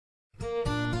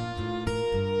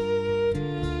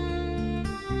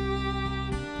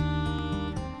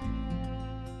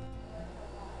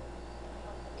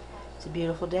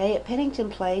Beautiful day at Pennington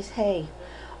Place. Hey,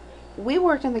 we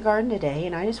worked in the garden today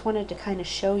and I just wanted to kind of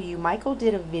show you. Michael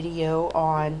did a video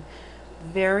on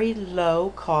very low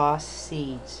cost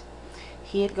seeds.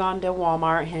 He had gone to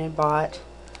Walmart and had bought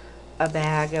a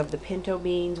bag of the pinto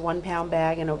beans, 1 pound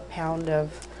bag, and a pound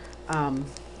of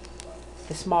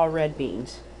the small red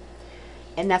beans.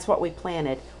 And that's what we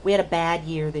planted. We had a bad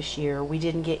year this year. We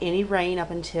didn't get any rain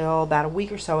up until about a week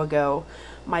or so ago.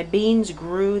 My beans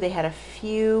grew. They had a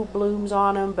few blooms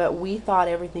on them, but we thought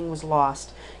everything was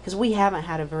lost because we haven't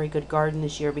had a very good garden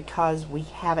this year because we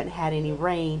haven't had any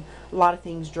rain. A lot of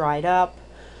things dried up.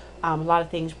 A lot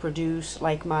of things produced,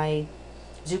 like my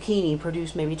zucchini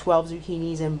produced maybe 12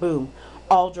 zucchinis and boom,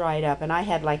 all dried up. And I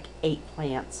had like 8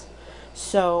 plants.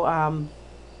 So,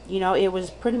 you know, it was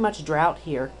pretty much drought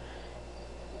here.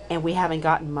 And we haven't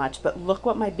gotten much, but look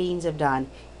what my beans have done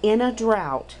in a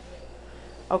drought.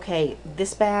 Okay,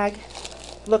 this bag,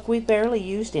 look, we barely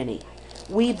used any.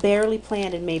 We barely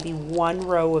planted maybe 1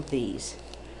 row of these,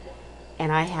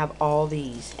 and I have all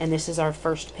these, and this is our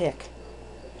first pick.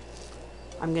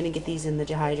 I'm gonna get these in the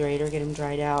dehydrator, get them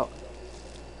dried out.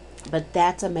 But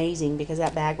that's amazing because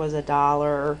that bag was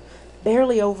 $1,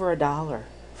 barely over $1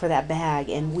 for that bag,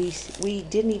 and we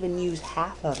didn't even use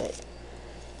half of it.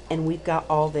 And we've got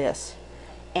all this.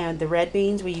 And the red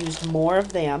beans, we used more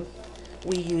of them.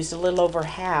 We used a little over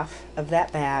half of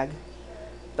that bag.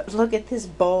 But look at this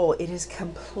bowl. It is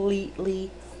completely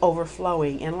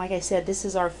overflowing. And like I said, this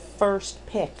is our first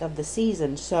pick of the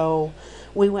season. So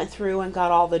we went through and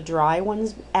got all the dry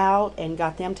ones out and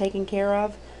got them taken care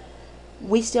of.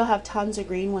 We still have tons of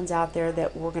green ones out there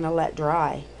that we're going to let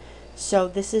dry. So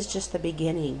this is just the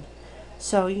beginning.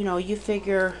 So, you know, you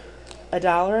figure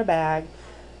 $1 a bag,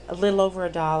 a little over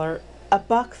 $1,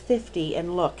 $1.50,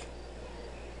 and look,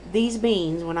 these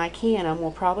beans, when I can them,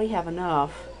 will probably have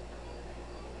enough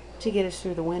to get us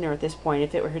through the winter at this point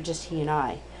if it were just he and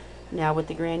I. Now with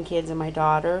the grandkids and my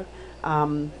daughter,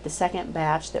 the second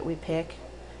batch that we pick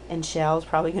and shell is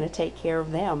probably going to take care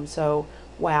of them. So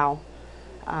wow,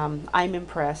 I'm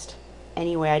impressed.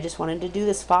 Anyway, I just wanted to do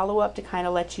this follow-up to kind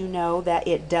of let you know that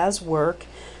it does work.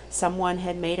 Someone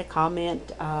had made a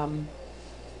comment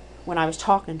when I was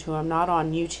talking to them, not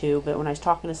on YouTube, but when I was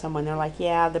talking to someone, they're like,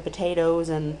 yeah, the potatoes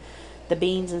and the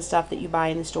beans and stuff that you buy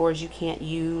in the stores you can't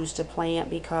use to plant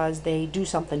because they do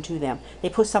something to them. They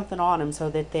put something on them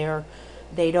so that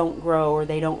they don't grow or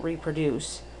they don't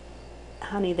reproduce.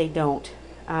 Honey, they don't.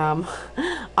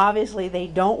 Obviously they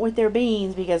don't with their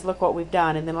beans, because look what we've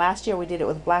done. And then last year we did it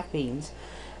with black beans.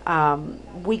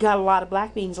 We got a lot of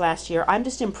black beans last year. I'm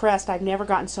just impressed. I've never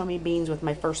gotten so many beans with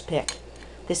my first pick.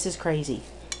 This is crazy.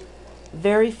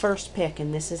 Very first pick,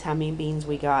 and this is how many beans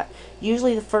we got.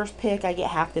 Usually the first pick I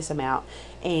get half this amount,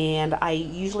 and I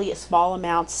usually get small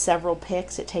amounts, several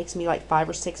picks. It takes me like 5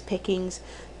 or 6 pickings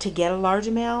to get a large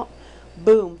amount.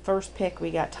 Boom, first pick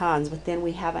we got tons, but then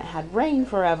we haven't had rain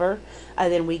forever.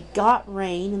 Then we got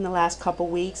rain in the last couple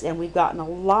weeks, and we've gotten a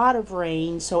lot of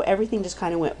rain, so everything just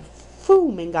kind of went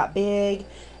boom and got big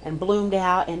and bloomed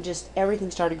out, and just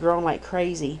everything started growing like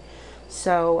crazy.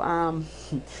 So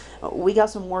we got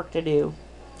some work to do.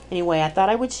 Anyway, I thought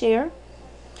I would share.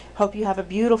 Hope you have a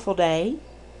beautiful day.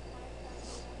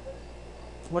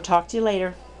 We'll talk to you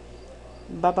later.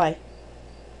 Bye-bye.